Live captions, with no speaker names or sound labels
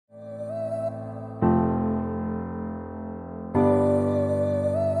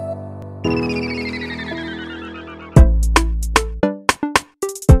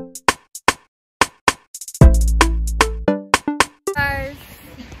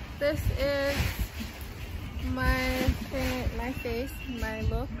this is my face, my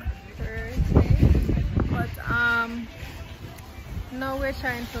look for today. But now we're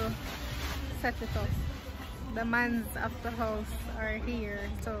trying to set it up. The mans of the house are here,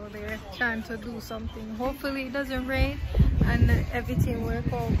 so they're trying to do something. Hopefully it doesn't rain and everything work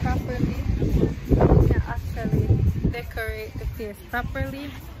out properly. We can actually decorate the place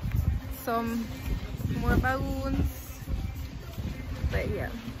properly. Some more balloons, but yeah,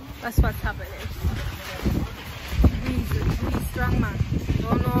 that's what's happening. Breeze strong, man.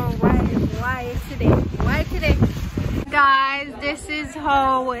 Don't know why today. Guys, this is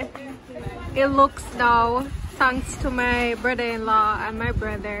how it looks now, thanks to my brother-in-law and my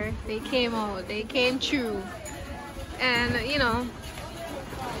brother. They came out, they came through, and you know,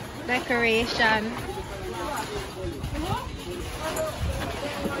 decoration.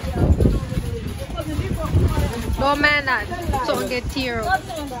 Don't mind that, don't get tear up.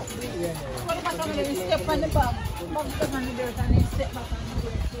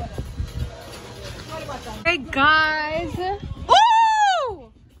 Hey guys!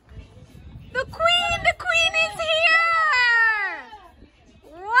 Oh! The queen is here!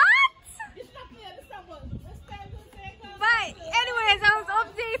 What? But anyways, I was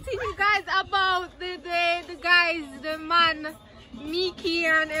updating you guys about the guys, the man, Mickey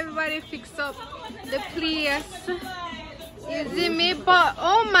and everybody fix up the place. You see me? But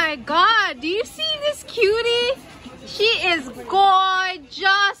oh my god, do you see this cutie? She is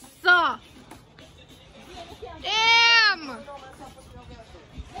gorgeous. Damn!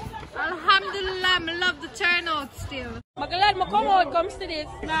 Alhamdulillah, I love the turnout still. I'm glad I come out, comes to this.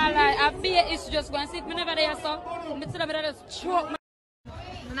 Nah, like, I bet it's just going to sit whenever they are so. I'm just choke.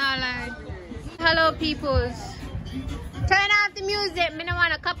 Nah, like. Hello, peoples. Turn off the music, me don't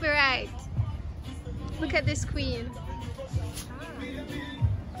want a copyright. Look at this queen.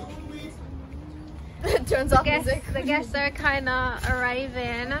 Turns off music. The guests are kind of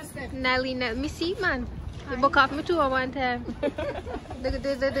arriving. Nelly, me see, man. You book off me too one time.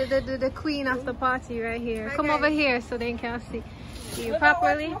 The queen of the party right here. Come over here so they can see you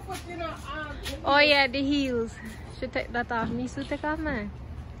properly. Oh yeah, the heels. Should take that off. Me should take off, man.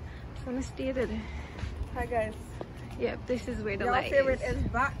 Just wanna stay there. Hi guys. Yep, this is where the Your light favorite is. is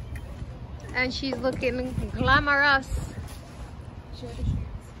back. And she's looking glamorous.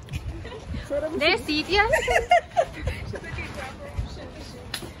 They see it, yes?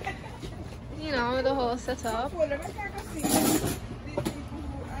 You know, the whole setup.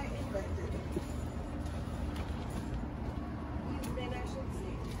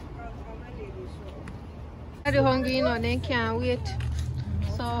 They're hungry, you know, they can't wait.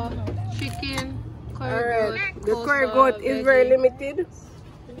 So, chicken, curry goat. The curry goat is very limited.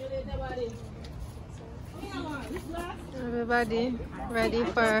 Everybody ready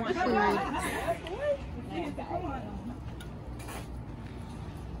for food.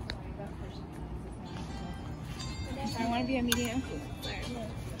 I want to be a medium.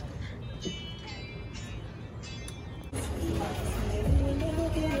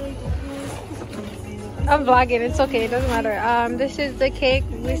 I'm vlogging, it's okay, it doesn't matter. This is the cake.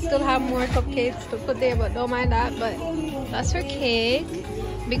 We still have more cupcakes to put there, but don't mind that. But that's her cake.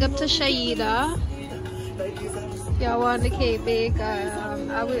 Big up to Shaida. Y'all want the cake bake?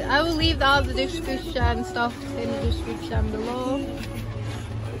 I will leave all the description stuff in the description below.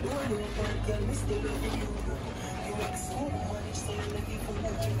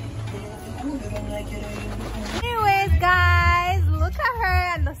 Anyways, guys, look at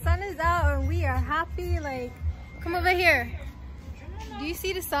her, and the sun is out, and we are happy. Like, come over here. Do you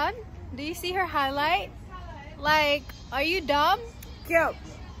see the sun? Do you see her highlight? Like, are you dumb? Cute.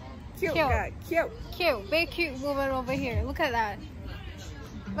 Cute. Guy. Cute. Cute. Big cute woman over here. Look at that.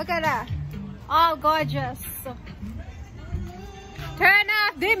 Look at that. All gorgeous. Turn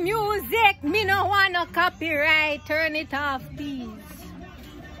off the music. Me no want no copyright. Turn it off, please.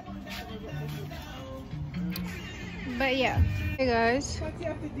 But yeah. Hey guys.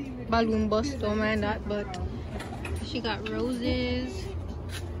 Balloon bust, don't mind that. But she got roses.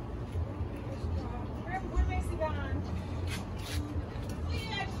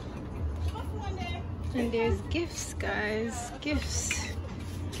 And there's gifts, guys. Gifts.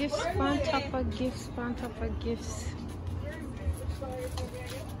 Gifts on top of gifts on top of gifts.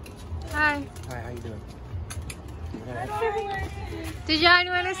 Hi. Hi, how you doing? Did y'all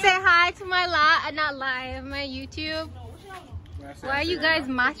want to say hi to my not live, my YouTube? Why are you guys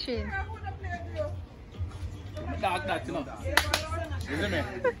matching?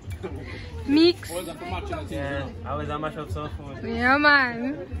 Mix. Yeah, I was on my shop so food. Yeah,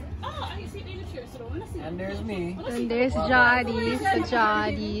 man. And there's me. And there's Jody. So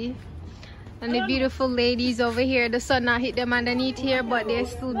Jody. And the beautiful ladies over here. The sun not hit them underneath here, but they're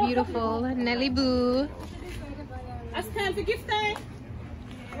still beautiful. Nelly Boo. It's time for gift time.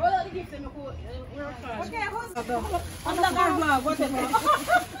 Roll out the gift time.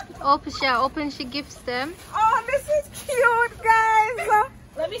 Okay, Open she gifts them. Oh, this is cute, guys.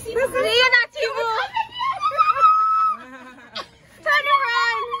 let me see. You're not Tibu. Turn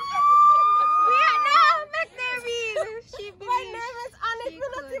around. Yeah, no, make them real. My name is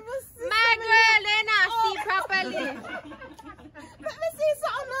my girl, they not see properly. Let me see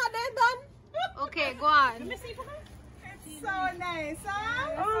something now, they're done. Okay, go on. It's so nice,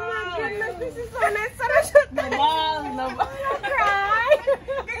 huh? Oh my goodness, this is so nice. So I should cry.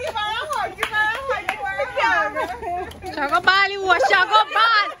 Give her a hug, give her a hug. Shago ball, you watch Shago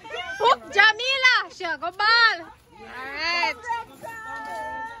ball. Hook Jamila, Shago ball. Alright.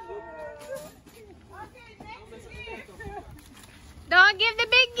 Don't give the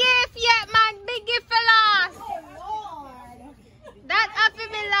big gift yet, man. Big gift for last. That up to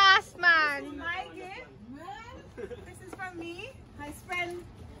me last, man. My gift. This is from me. I spend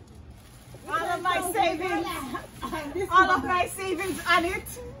all of my savings. All of my savings on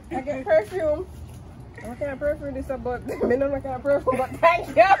it. I get perfume. What kind of perfume this about? I don't know what kind of perfume, but thank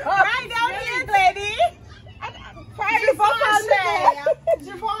you. Right down here, lady. Givenchy.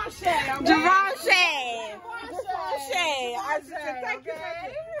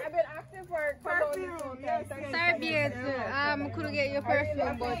 I've been asking for perfume. Yes, Sorry, babes. Couldn't get your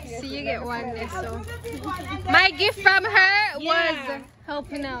perfume, but see, you get one there. So, my gift from her was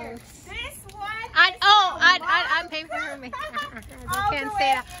helping out. This one. And I'm paying for her makeup. I can't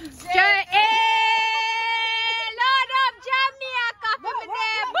say that. Lord of Jamaica, for me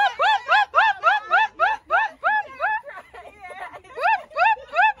there.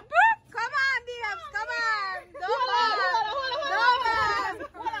 Come on, babes, come on.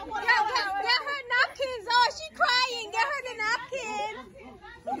 Don't get her napkins. Oh, she crying. Get her the napkins.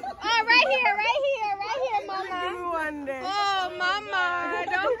 Oh, right here, mama. Oh, mama,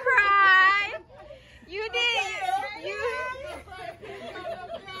 don't cry. You did.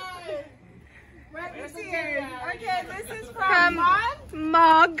 Okay, this is from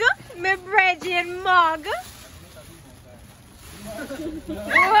Mug. My Bridget Mug.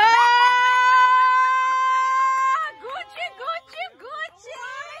 Whoa! Gucci.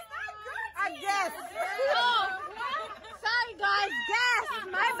 I guess. Oh, sorry guys, guess.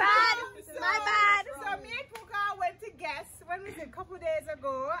 My bad. So me and Puka went to Guess, when was it, a couple days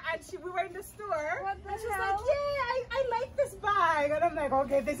ago, and we were in the store, and she was like, yeah, I like this bag, and I'm like,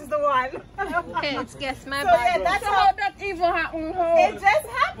 okay, this is the one. Okay, it's Guess, my So bad. yeah, that's how that even happened. It just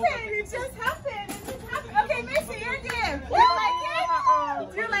happened. Okay, Missy, your gift. Do you like it?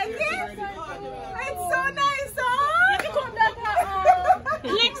 Do you like it? It's so nice, huh?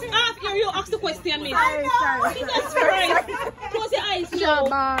 Next after you ask the question, me. I know. Jesus Christ. Close your eyes, Shut no.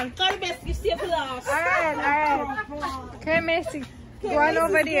 up. Carry best, you stay for last. Alright. Okay, Messi. Go on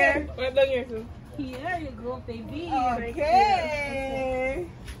over there. Right down here, too. Here you go, baby. Okay.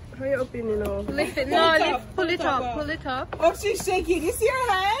 How you opening it all? Lift it. Pull it up. Oh, she's shaking. You see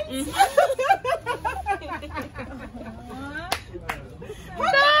her hands?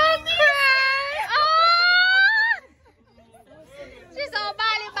 Don't cry. Oh! She's all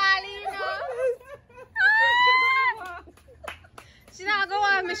bally, you know. She's not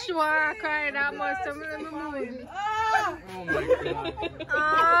going to make sure I cry that much. So I'm going to move it. Oh my god.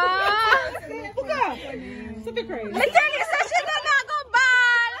 Puka. Super crazy. I tell you, so she does not go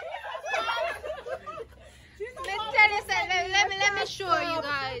ball. Let me show you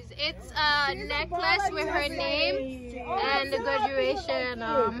guys. It's a necklace with her name and the graduation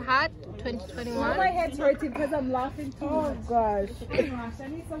hat 2021. My head's hurting because I'm laughing too. Oh gosh.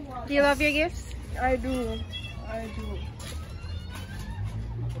 Do you love your gifts? I do.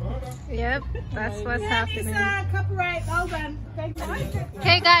 Yep, that's what's happening. Copyright. All done.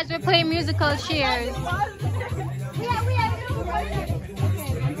 Okay guys, we're playing musical chairs.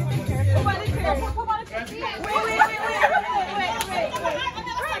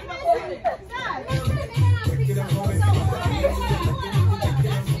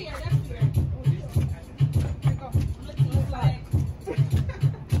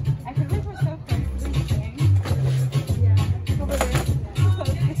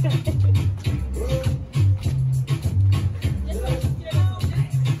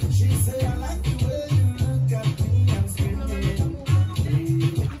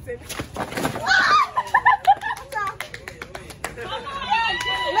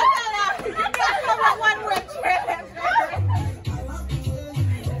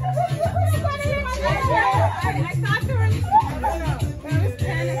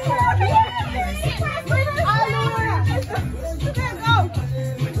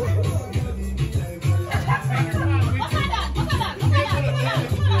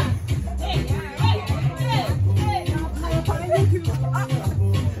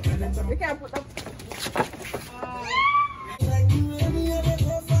 can't put up.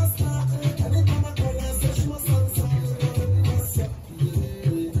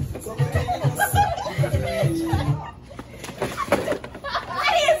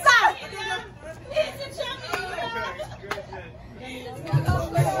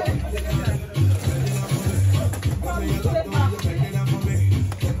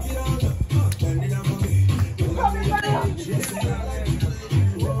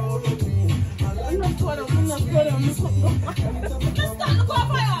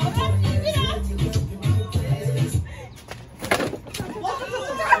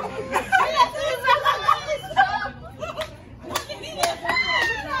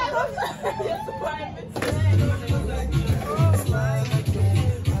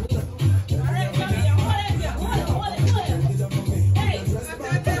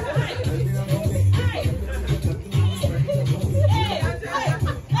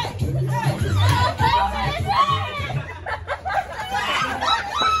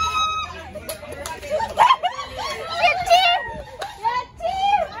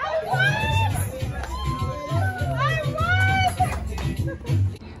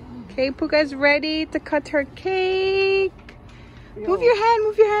 Okay, Puka's ready to cut her cake. Yo. Move your hand,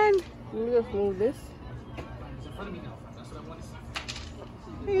 move your hand. Let me just move this.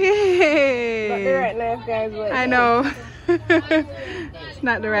 Yay! Not the right knife, guys. But I know. It's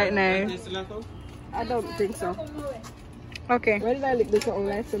not the right knife. I don't think so. Okay. Where did I lick this on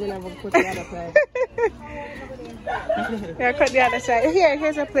last? So then I will put the other side. Yeah, cut the other side.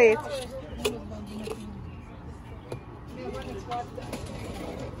 Here's a plate.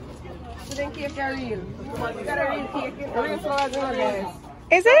 Cake are real. You got a real cake. Real flowers, guys.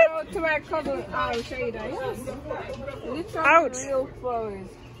 Is it? To my cousin, Shada. Yes. Literally Ouch. real flowers.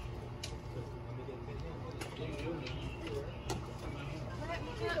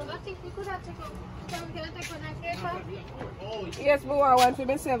 Yes, but I want to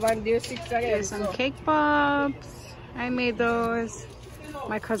be 7, there's 6 again. There's some cake pops. I made those.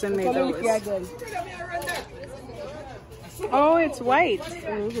 My cousin made those. Oh, it's white.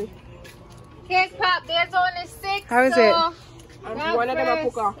 Cake pop, there's only 6. How is it? One of them a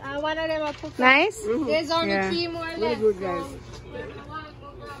Puka. One of them a Puka. Nice? There's only Yeah. 3 more left. Really good, guys.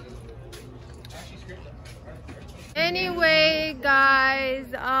 Anyway, guys,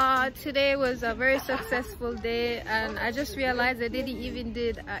 today was a very successful day, and I just realized I didn't even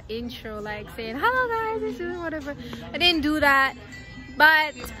did an intro like saying hello guys, this is whatever. I didn't do that,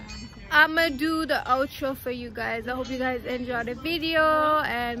 but I'm gonna do the outro for you guys. I hope you guys enjoyed the video.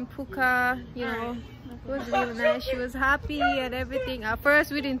 And Puka, you know, it was really nice. She was happy and everything. At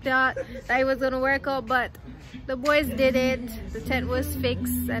first we didn't thought that it was gonna work out, but the boys did it. The tent was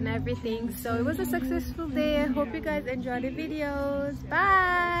fixed and everything, so it was a successful day. I hope you guys enjoyed the videos.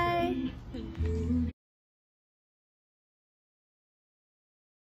 Bye.